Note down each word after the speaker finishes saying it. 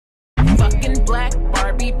fucking black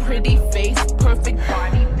Barbie, pretty face, perfect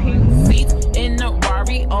body, pink seats in a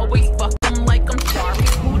Rari. Always fuck them like I'm sorry.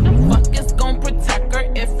 Who the fuck is gon' protect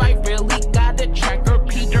her if I really gotta check her?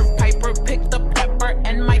 Peter Piper picked the pepper,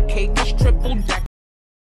 and my cake is triple decker.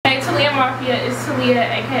 Hey Talia Mafia, it's Talia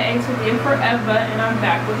aka Talia Forever, and I'm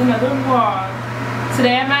back with another vlog.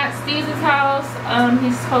 Today I'm at Steve's house.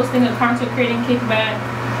 He's hosting a content creating kickback.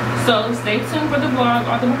 So stay tuned for the vlog.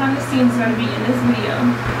 All the behind the scenes is gonna be in this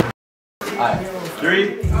video. Alright,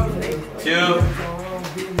 3, 2,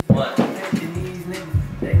 1.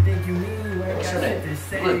 What's your name?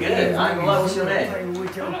 You look good. I ain't gonna lie, what's your name? I'm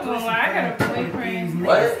not gonna lie, I got a boyfriend.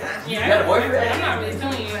 What? Yeah, You got a boyfriend? I'm not really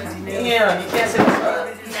telling you. Damn, you can't say what's up.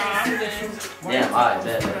 No, I'm good. Damn, alright,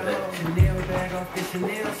 bet. What's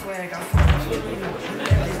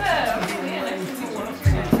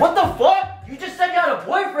up? What the fuck? You just said you had a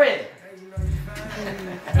boyfriend.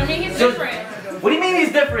 I mean, he's different. What do you mean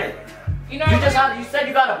he's different? You know, You said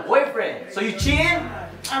you got a boyfriend. So you cheating?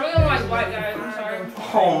 I really don't like white guys. I'm sorry.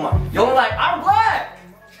 Oh my. You're like, I'm black.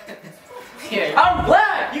 I'm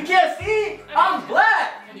black. You can't see? I'm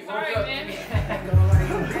black. Sorry, man.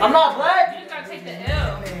 I'm not black? You just gotta take the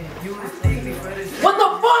L. What the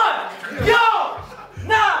fuck? Yo!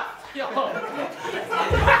 Nah! Yo!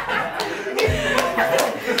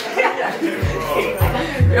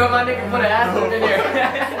 Yo, my nigga put an asshole in there.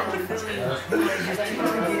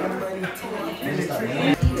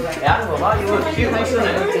 Yeah, I'm gonna lie, you look cute. What's your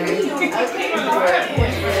name?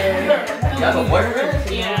 You have a boyfriend?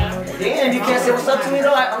 Yeah. Damn, you can't say what's up to me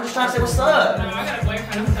though? I'm just trying to say what's up. No, I got a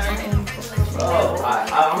boyfriend. I'm sorry. Bro,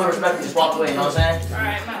 I'm gonna respect you. Just walk away, you know what I'm saying?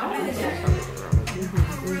 Alright,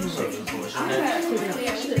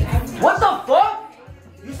 What the fuck?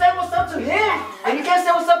 You said what's up to him, and you can't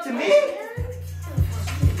say what's up to me?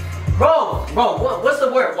 Bro, what's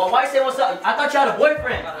the word? Well, why you say what's up? I thought you had a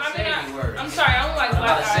boyfriend. I'm sorry, I don't like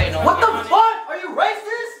black guys. What the fuck? Are you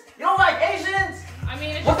racist? You don't like Asians? I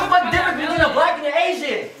mean, it's What the fuck difference between a black and an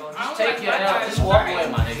Asian? Just take your L. Just walk away,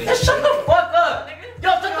 my nigga. Just shut the fuck up. Yo,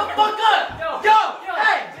 shut the fuck up. Yo,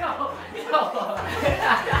 hey. How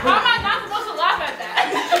am I not supposed to laugh at that?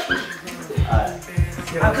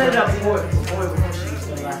 I cut it up before she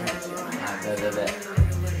started laughing at you. Bet.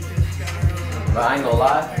 But I ain't gonna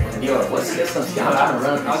lie. Yo, what's this? I'm trying to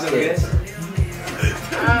run through Skits.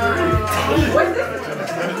 What's this?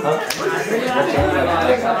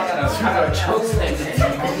 I got a choke slam.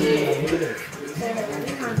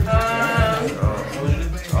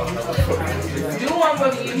 Do one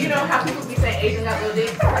with you. You know how people be saying Asian got little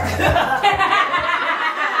dick?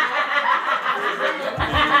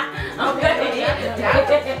 Okay.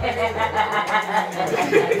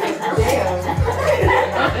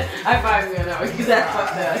 I find me now because that's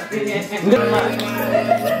fucked up.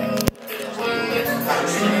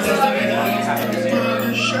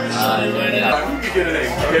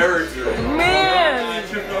 Man,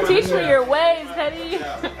 teach me your ways, Teddy.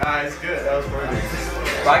 It's good. That was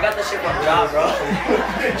perfect. Bro, I got that shit from Job, bro.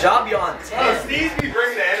 Job, you on 10. Steve be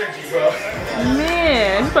bringing the energy, bro.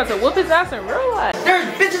 Man, he's about to whoop his ass in real life. There's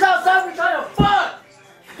bitches outside we trying to fuck.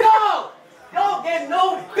 Yo, y'all get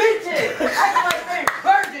no bitches. Acting like they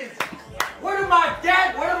virgins. Where do my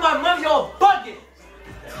dad? Where do my mom? Y'all bugging.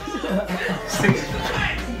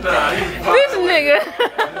 This nigga.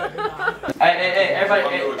 Hey, everybody,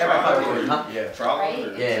 huh?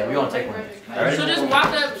 Yeah, Yeah, we gonna take one. Alright? So just walk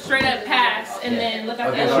up, straight up, pass, and then look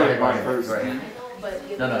at the other right.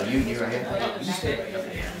 No, you right here.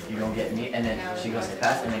 You gonna get me, and then she gonna say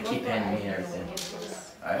pass, and then keep handing me and everything.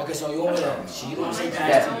 Alright? Okay, so you over there. She gonna say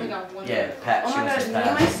pass. Yeah, pat. She gonna say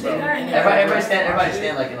pass. Everybody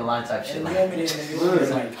stand like in a line type shit. You want me to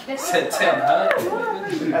like said 10, huh?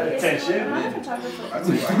 Attention.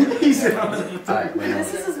 He said, alright, wait.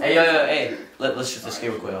 Hey, yo, hey. Let's shoot this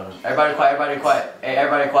skit real quick on him. Everybody quiet. Hey,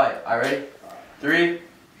 everybody quiet. Alright, ready? 3,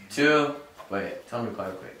 2, wait. Tell me to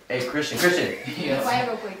quiet real quick. Hey, Christian. Yes. Quiet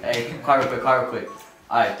real quick. Hey, quiet real quick.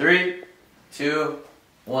 Alright, 3, 2,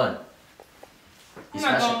 1. I'm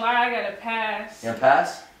not gonna lie, I gotta pass. You gonna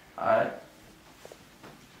pass? Alright.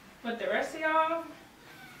 But the rest of y'all,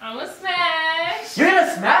 I'ma smash. You're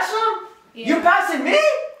gonna smash them? Yeah. You passing me?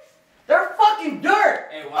 They're fucking dirt.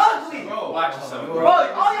 Hey, ugly. Watch yourself, Bro,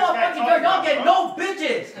 all y'all fucking dirt. Y'all get no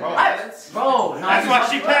bitches. Bro, that's why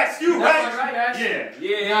she passed you, right?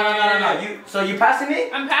 Yeah. No. So you passing me?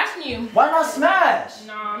 I'm passing you. Why not smash?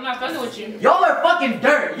 No, I'm not fucking with you. Y'all are fucking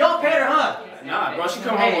dirt. Y'all paid her, huh? Nah, bro, she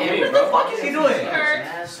come home with me, what bro. the fuck is he doing?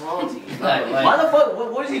 Why the fuck?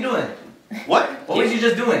 What is he doing? What? What was you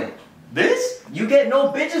just doing? This? You get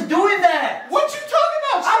no bitches doing that. What you talking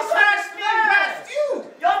about? I smashed me and passed you.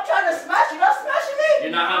 Y'all trying to smash? You not smashing me?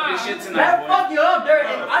 You're not this shit tonight, Man, boy. fuck you up, Dirt.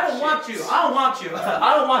 I don't want you. I don't want you.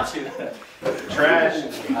 I don't want you. Trash.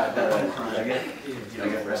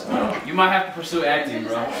 You might have to pursue acting,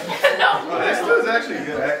 bro. No, this dude's actually a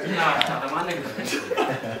good actor. Nah, my nigga.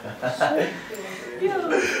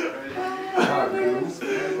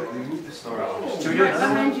 Should we do it?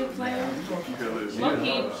 Behind you, player.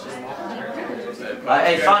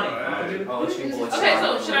 Hey, Sonny. Okay, so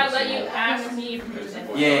should I let you ask me?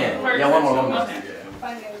 Yeah, one more.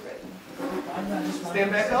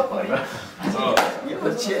 Stand back up, buddy.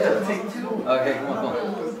 Chill. Take two. Okay, come on.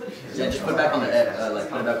 Yeah, just put it back on the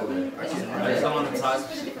put it back over there. I just don't want to talk,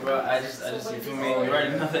 bro. I just, you feel me? You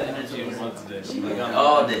already know the energy of what today.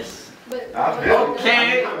 All this. Okay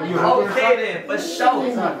then, for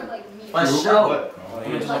sure. For sure.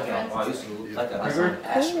 Let's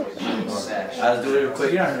do it real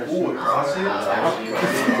quick.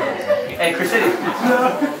 Hey, Chris City.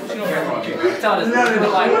 Tell us.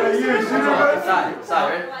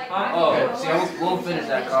 Side, right? Oh, see, we'll finish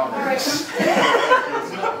that comment.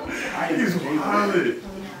 He's violent.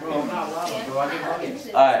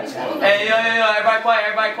 Alright. Hey, yo, everybody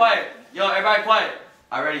quiet. Yo, everybody quiet.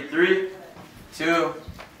 Alright, ready? 3, 2,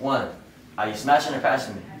 1. Are you smashing or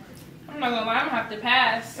passing me? I'm not gonna lie, I'm gonna have to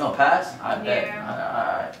pass. You gonna pass? I bet. Yeah.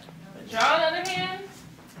 Alright. But y'all, on the other hand,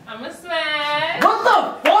 I'm gonna smash. What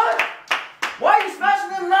the fuck? Why are you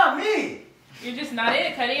smashing them, not me? You're just not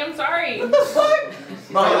it, Cuddy. I'm sorry. What the fuck?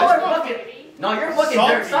 No, you're fucking. No, you're fucking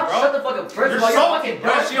Salty, dirt. Stop, bro. shut the fuck up. First of all, you're fucking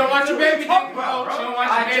Bro, dirt. she don't want your baby dick, bro. She don't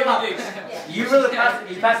want your baby dick. You really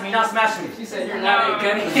passed me, not smashing me. She said you're not a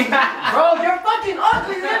gunny. Bro, you're fucking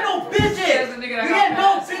ugly. You ain't no bitches. You ain't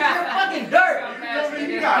no bitches. You're fucking dirt.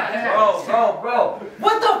 You got ass. Bro.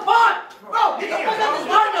 What the fuck? Bro, get the fuck out this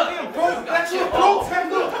lineup. That's your coat, that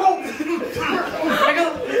little coat. Nigga,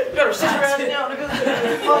 you gotta sit your ass down, nigga.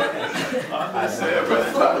 I said, bro.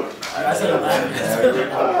 I said a lot.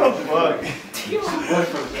 Oh, fuck.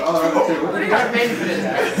 What do you got made for this?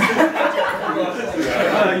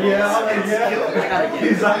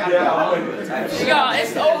 Yo,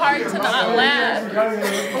 it's so hard to not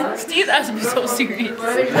laugh. Steve's ass be so serious.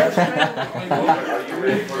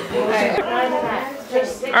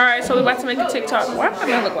 Alright, so we're about to make a TikTok. Why am I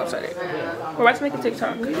gonna look lopsided? We're about to make a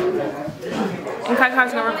TikTok. And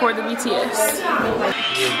Kai-Kai's gonna record the BTS.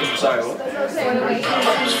 Sorry, what?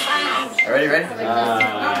 Ready?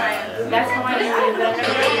 That's how I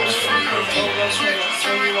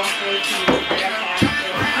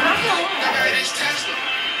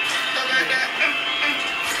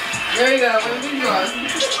There you go. Where did you go?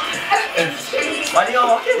 Why do y'all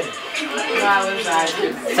walk in? No, I was bad.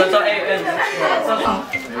 So, I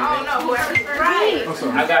don't know. Whoever's first. Right.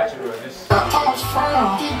 I got you, bro.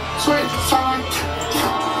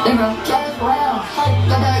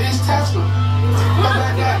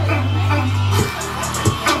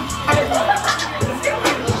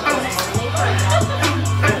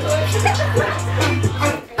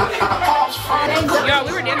 Yo,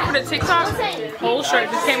 we were dancing for the TikTok. Whole shirt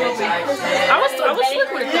just came over me. I was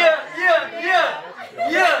slick with it.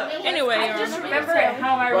 Yeah. Anyway, remember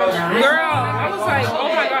how I wrote down? Girl, I was like, oh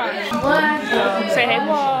my gosh. Say hey,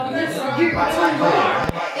 Paul.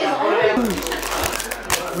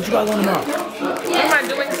 What you got going tomorrow? What am I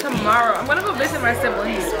doing tomorrow? I'm gonna go visit my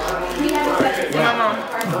siblings. And my mom.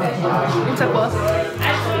 You took both.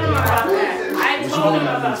 What you going to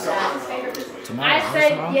do? Tomorrow? I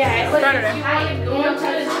said, yeah, I said, Saturday. if you want to go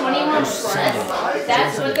to the 21 plus,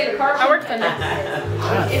 that's what the car. I work Sunday.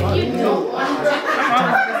 If you don't want to,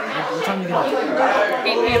 What time you get off? 8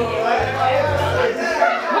 p.m.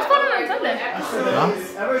 What's going on Sunday? Huh?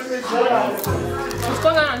 What's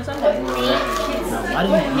going on Sunday?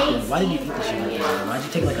 Why did you eat the shit like that? Why'd you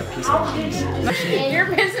take like a piece of the piece? You're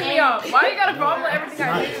pissing me off. Why you got a problem with everything I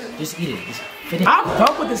do? Just eat it. Just finish. I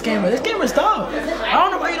fuck with this camera. This camera's tough. I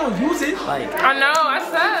don't know why you don't use it. Like, I know, I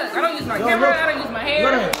suck. I don't use my camera, I don't use my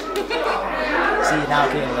hair. see, now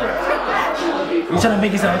okay, look. You trying to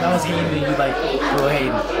make it sound like I was hating and you like, you were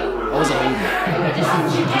hating. I wasn't hating.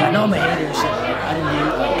 I know I'm a hater and shit. Like, I didn't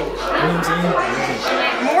hate. Like, you know what I'm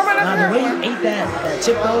saying? More about Nah, the way you ate that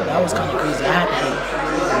chip though, that was kind of crazy. I had to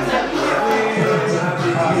hate.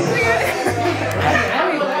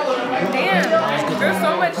 Damn, there's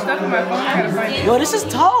so much stuff in my phone I gotta find it. Yo, this is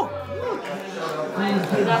tall.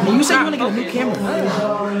 You said you want to get a new camera. You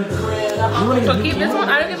want to get So a new keep this camera? one,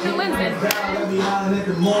 I don't get new lenses.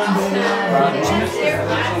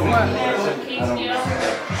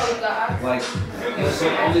 Like, there's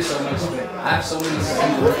only so much space. I have so many space.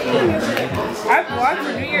 I vlogged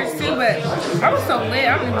for New Year's too, but I was so lit,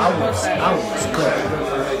 I don't even know post that. I was good.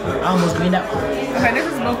 I almost greened out. Okay, this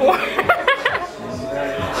is before.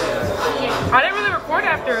 I didn't really record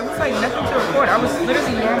after. It was like nothing to record. I was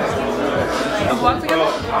literally normal. A vlog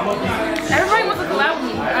together. Everybody wants to collab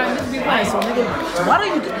with me. Just be playing. So nigga, so why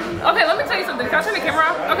don't you? Okay, let me tell you something. Can I turn the camera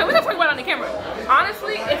off? Okay, we can talk about it on the camera.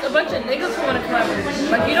 Honestly, it's a bunch of niggas who want to collab with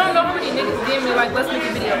me. Like, you don't know how many niggas DM me like, let's make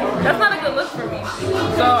a video. That's not a good look for me.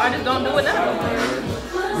 So I just don't do it now.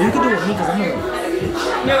 You can do it with me because I'm here.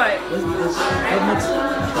 You're like,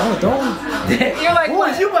 don't. You're like, what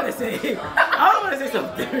was you about to say? I don't want to say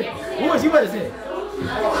something different. What was you about to say?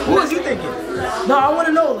 What was you thinking? No, I want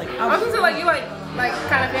to know. Like, I was gonna say like you like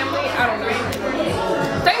kind of family. I don't know.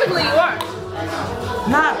 Technically, you are.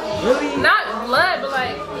 Not really. Not blood, but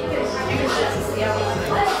like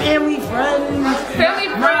family, friends. Family,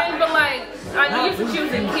 friend, but like I knew you since you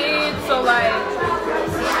was a kid, so like.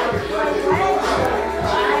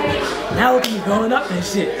 Now look at you growing up and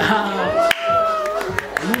shit.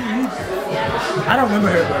 I don't remember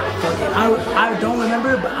her, but I don't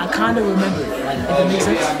remember, but I kind of remember. Like, if it makes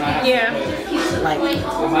sense. Yeah. Like you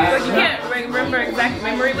can't remember exact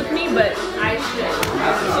memory with me, but I should.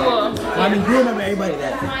 So, well, I mean, you remember everybody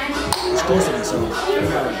that is close to me, so.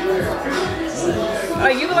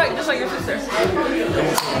 You look like just like your sister.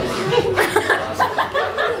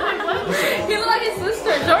 You look like his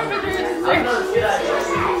sister. Don't remember your sister.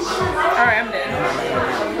 Alright, I'm dead.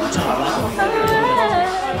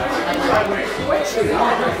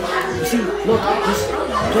 You see, look,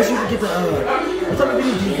 just you can get the, what type of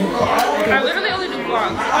video do you do? I literally only do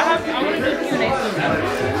vlogs. I want to do Q&A soon.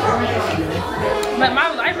 But my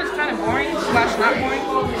life is kind of boring, slash not boring.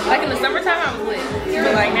 Like in the summertime, I was lit.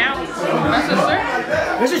 But like now, my sister.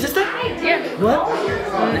 Where's your sister? Yeah. What?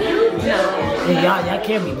 No. Hey, y'all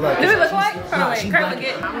can't be blood. Do we look like? Hold on, wait, Kurt, look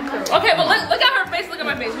it. Okay, but look at her face, look at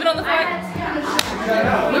my face. We don't look like?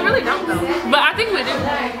 We really don't though. But I think we do.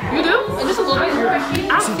 You do? And just a little bit.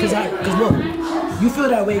 See, cause look, you feel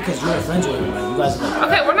that way because you're friends with her, right? You guys are like,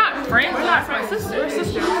 okay, we're not friends, we're not my sister. We're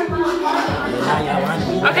sisters.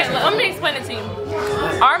 Okay, let me explain it to you.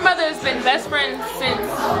 Our mother's been best friends since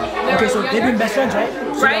okay, so they've been best friends, right?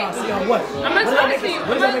 So right? So y'all what? I'm gonna explain it to you.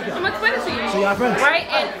 What does that make you? I'm gonna explain it to you. So y'all friends? Right?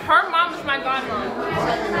 And her mom is my godmom.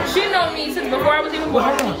 She known me since before I was even born.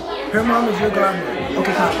 Well, hold on. Her mom is your godmother.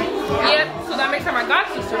 Okay, copy. Yep, so that makes her my god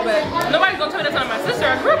sister, but nobody's gonna tell me that's not my sister.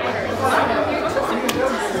 I grew up with her.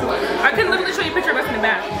 I can literally show you a picture of us in the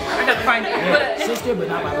back. I gotta find it. Yeah, But sister, but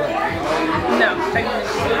not my blood. no, technically.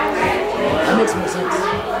 That makes more sense.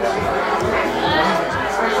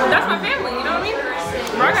 That's my family, you know what I mean?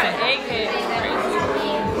 Bro, I got an egghead.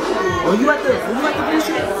 Were you at the blue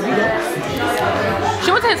shoot?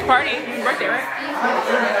 She went to his party, his birthday, right?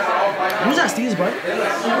 You was at Steve's birthday?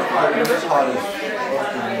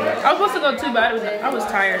 I was supposed to go too, but I was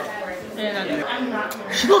tired. And I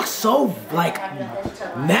didn't. She looks so, like,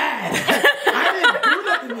 mad. I didn't do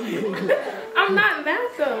nothing to you. I'm not mad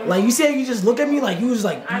though. Like, you said you just look at me like you was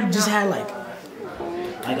like, you just had like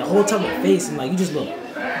a whole type of face and like you just look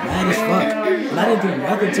mad as fuck. And I didn't do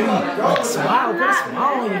nothing to you. Like, smile, put a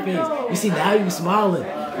smile on your face. You see, now you smiling.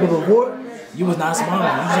 But before, you was not smiling.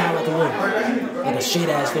 You just had like a little, like a shade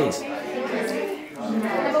ass face.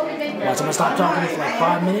 Watch, I'm gonna stop talking for like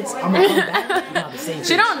 5 minutes. I'm gonna come back. You gonna have the same face.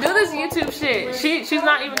 She don't do this YouTube shit. She's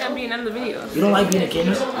not even gonna be in none of the videos. You don't like being a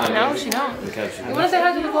camera? No, she don't. You wanna say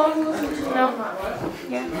hi to the vlog? No.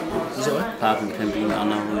 Yeah. You said what? Poppin' Pimpin', I don't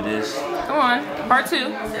know who it is. Come on. Part 2.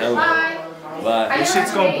 Bye. Bye. This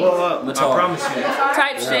shit's gonna blow up. I promise you.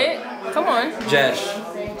 Type shit. Come on. Jesh.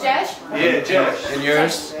 Jesh? Yeah, Jesh. And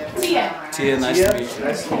yours? Tia. Tia, nice to meet you.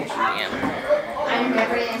 Nice to meet you.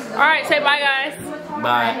 Alright, say bye guys.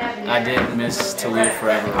 Bye. I did miss Talia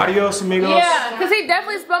forever. Adios, amigos. Yeah, because he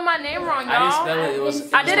definitely spelled my name wrong, y'all. I didn't spell it. It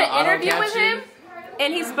was I did the an interview with auto-caption. him,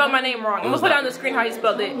 and he spelled my name wrong. I'm gonna put it on the screen how he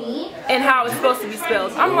spelled it, and how it's supposed to be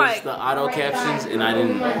spelled. I'm It was like, the auto captions, and I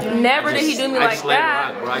didn't. never did he do me I like just let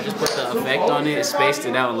that. it rock, bro. I just put the effect on it, spaced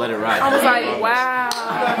it out, and let it rock. I was like, wow.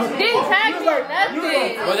 Didn't tag me or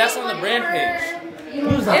nothing. Well, that's on the brand page.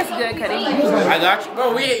 It's good, Cuddy. I got you,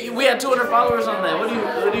 bro. We had 200 followers on that. What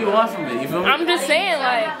do you want from me? You feel me? I'm just saying,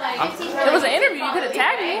 like, it was an interview. You could have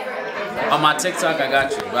tagged me. On my TikTok, I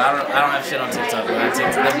got you, but I don't have shit on TikTok. But on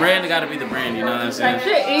TikTok, the brand got to be the brand. You know what I'm saying? Like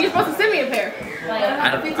shit, and you're supposed to send me a pair. I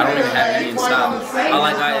don't even have any in stock. All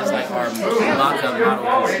I got is like our mock-up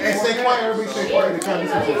model pieces. Stay quiet, everybody stay quiet.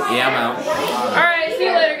 Yeah, I'm out. Alright, see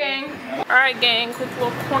you later, gang. Alright, gang, quick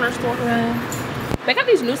little corner store run. They got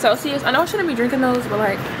these new Celsius. I know I shouldn't be drinking those, but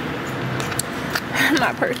like, I'm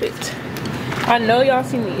not perfect. I know y'all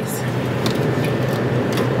seen these.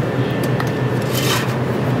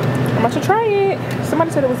 I'm about to try it.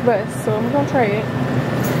 Somebody said it was best, so I'm gonna try it.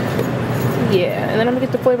 Yeah, and then I'm gonna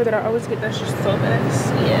get the flavor that I always get. That's just so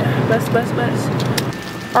best. Yeah.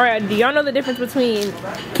 All right, do y'all know the difference between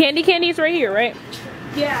candies right here, right?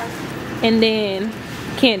 Yeah. And then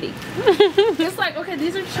candy. It's like, okay,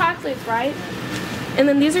 these are chocolates, right? And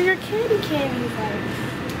then these are your candies, like.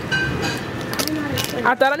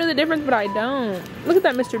 I thought I knew the difference, but I don't. Look at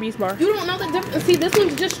that Mr. Beast bar. You don't know the difference. See, this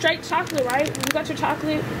one's just straight chocolate, right? You got your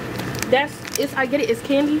chocolate. I get it, it's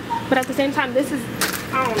candy, but at the same time, this is,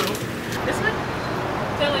 I don't know. This one?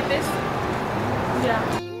 They're like this?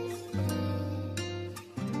 Yeah.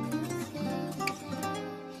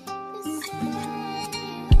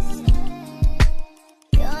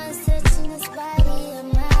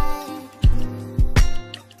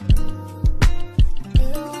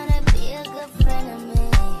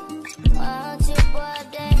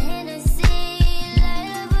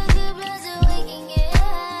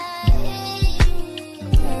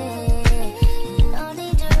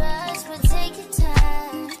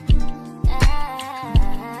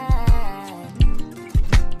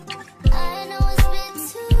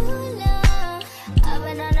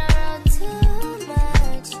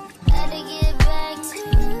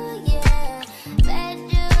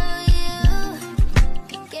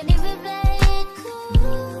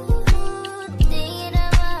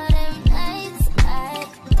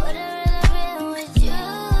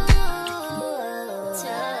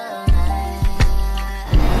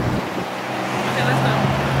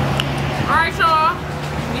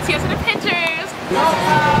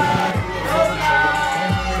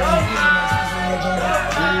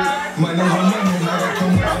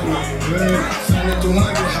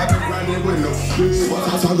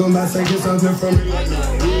 Talking about taking something from me.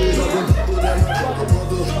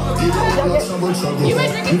 You've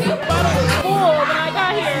been drinking too? Full when I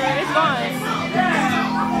got here. It's gone.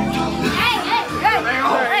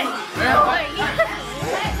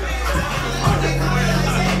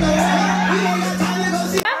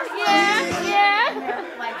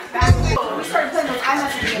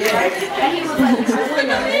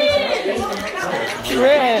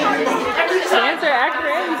 Red. Answer actor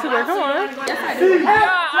and YouTuber, come on.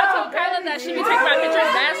 I told Kyla that she be taking my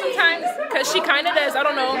pictures bad sometimes, because she kind of does. I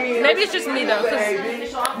don't know. Maybe it's just me though,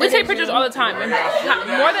 because we take pictures all the time. And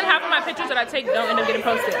more than half of my pictures that I take don't end up getting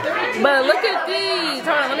posted. But look at these.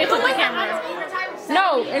 Hold on, let me put the camera.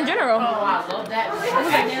 No, in general.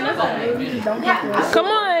 Come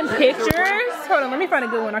on, pictures. Hold on, let me find a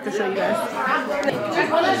good one I can show you guys.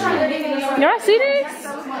 Y'all see this?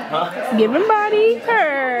 Huh? Giving body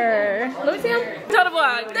her. Let me see him. Tell the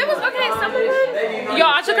vlog. That was okay. Some of them. Yo,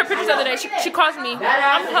 I took her pictures the other day. She calls me.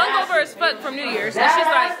 I'm hungover as fuck from New Year's. And she's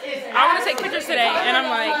like, I want to take pictures today. And I'm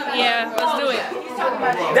like, yeah, let's do it.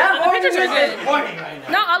 The pictures are good.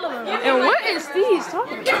 Not all of them. And what is Steve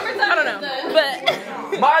talking about? I don't know. But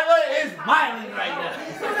Marla is smiling right now.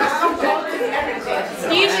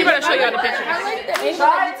 Steve, she better show y'all the picture.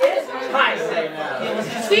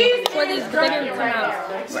 Steve, what is drinking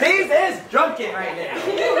tonight? Steve is drunken right now.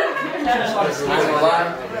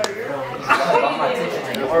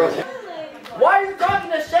 Why are you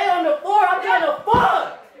talking to Shay on the floor? I'm trying to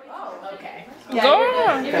fuck. Oh, okay. Go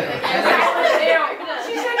on. She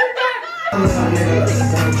said you're back.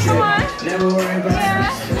 Come on. Yeah.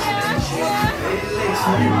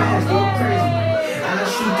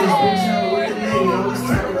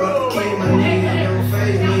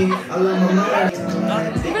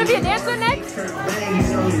 You gonna be a dancer next?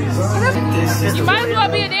 You might as well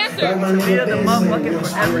be a dancer. Talia the motherfucking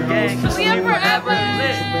forever gang. Talia forever.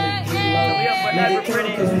 Talia forever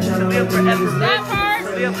pretty. Talia forever That part.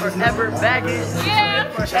 Talia forever bagging. Yeah.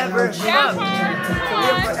 Forever That up. part.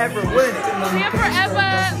 Talia forever winning. Talia forever.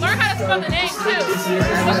 Learn how to spell the name too.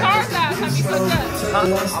 The car's out. Have you cooked up? I'm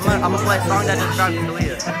gonna play a song that describes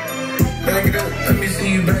Talia. Back it up, let me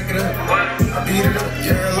see you back it up. I beat it up,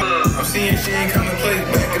 yeah. I'm seeing she ain't come to play.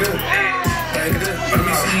 Back it up, let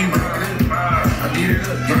me see you back it up. I beat it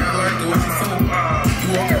up, yeah. I like the way you fuck.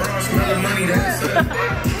 You walk around smelling money, that's up.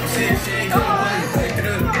 I'm seeing she ain't come to play. Back it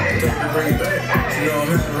up, don't bring it back. You know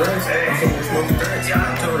I'm having racks. I'm fucking smoking cracks. I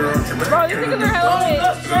told her off your back. Bro, these niggas are hella lit.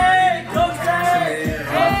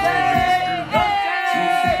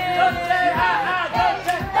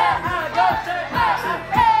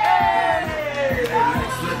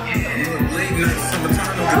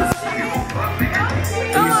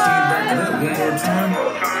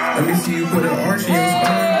 Let me see you put an arch in your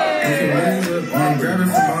spine. If your legs up, I'm grabbing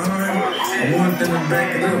from behind. I want them to back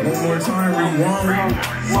it up one more time. Rewind.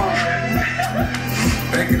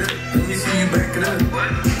 Back it up. Let me see you back it up.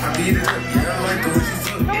 I beat it up. Yeah, I like the way you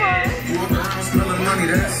fuck. You walk around smelling money,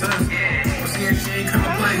 that's us. I'm seeing she ain't come to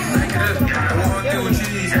play. Back it up. I walk through with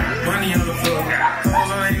cheese. Money on the floor.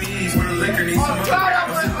 Calls on their knees. Where the liquor needs some more.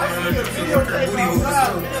 I'm sitting on the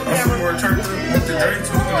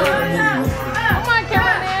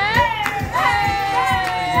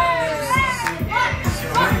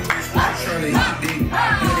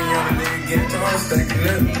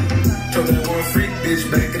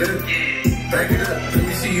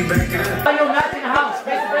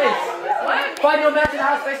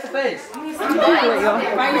house face to face.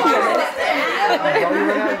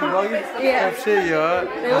 Yeah. Shit, y'all.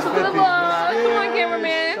 Hey, what's up to the vlog? Come on,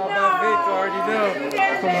 cameraman. Already know.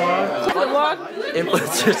 Come on. To the vlog.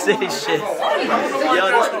 Influencer city shit. Yo,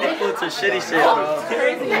 this is influencer shitty shit, bro.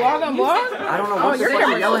 Vlog on vlog? I don't know what the fuck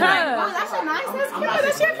you're yelling at. Oh, that's a nice camera.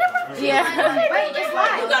 That's your camera? Yeah. Wait, it's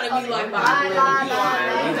live. You gotta be like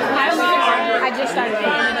I just started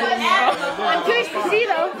dating. I'm curious to see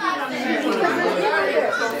though.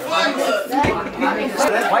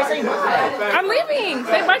 Why say bye? I'm leaving.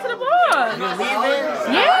 Say bye to the vlog. You're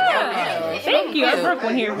leaving? Yeah. Thank you. I broke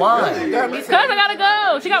one here. Why? Cause I gotta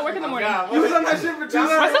go. She got work in the morning. You was on that shit for 2 My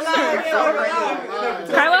hours.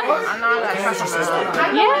 sister. Kyla?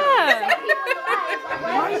 Yeah.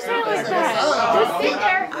 Why are you saying like that? Just sit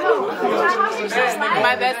there.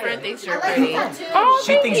 My best friend thinks you're pretty. Oh,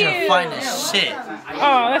 She thank thinks you. you're fine as shit.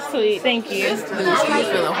 Oh, that's sweet. Thank you. She's feeling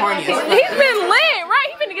horny as fuck. He's been lit, right?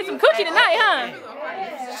 He finna get some coochie tonight, huh?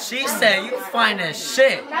 She said you fine as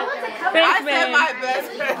shit. Thanks, I said man. my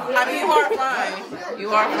best friend. I mean, you are fine. You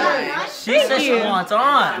are fine. She said she wants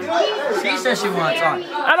on. She said she wants on.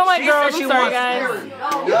 I don't like She girls. said she I'm sorry, wants guys. food.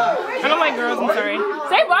 I don't like girls. I'm sorry.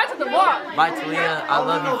 Say bye to the vlog. Bye, Talia. I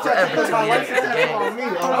love you forever, Talia. Gang.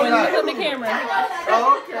 Oh, and you flip the camera.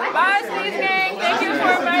 Bye, Steve's gang. Thank you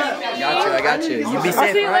for inviting me. I got you. You be I'll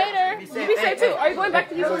safe, see you right? later. You be safe too. Are you going back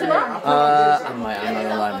to Houston tomorrow? I'm not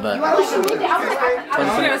gonna lie, but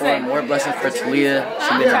 2024, more blessings for Talia.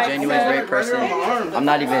 She's been a genuine great person. I'm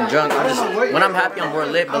not even drunk. When I'm happy, I'm more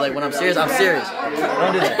lit, but like when I'm serious, I'm serious.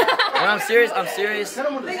 Don't do that. When I'm serious, I'm serious.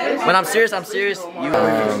 When I'm serious, I'm serious.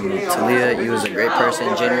 Talia, you was a great person,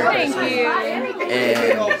 genuine person. Thank you.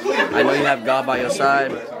 And I know you have God by your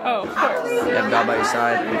side. Oh, of course. You have God by your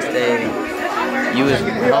side. You is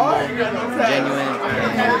humble, genuine,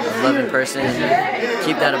 and a loving person.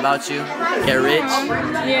 Keep that about you. Get rich.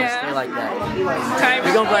 Yeah. Stay like that.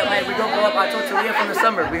 We're gonna go up. I told Talia from the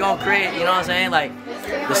summer. We're gonna create, you know what I'm saying? Like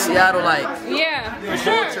the Seattle, like Yeah, for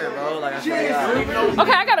sure. culture, bro. Like I swear to God.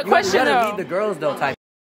 Okay, I got a question You gotta though. lead the girls though, type.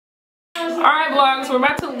 Alright, vlog, so we're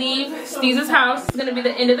about to leave Steve's house. It's gonna be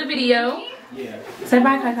the end of the video. Say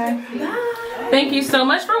bye, Kai Kai. Bye. Thank you so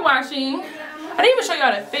much for watching. I didn't even show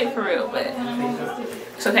y'all the fit for real, but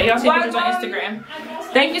it's okay. Y'all see pictures on Instagram.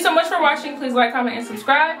 Thank you so much for watching. Please like, comment, and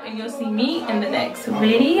subscribe, and you'll see me in the next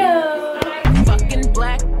video.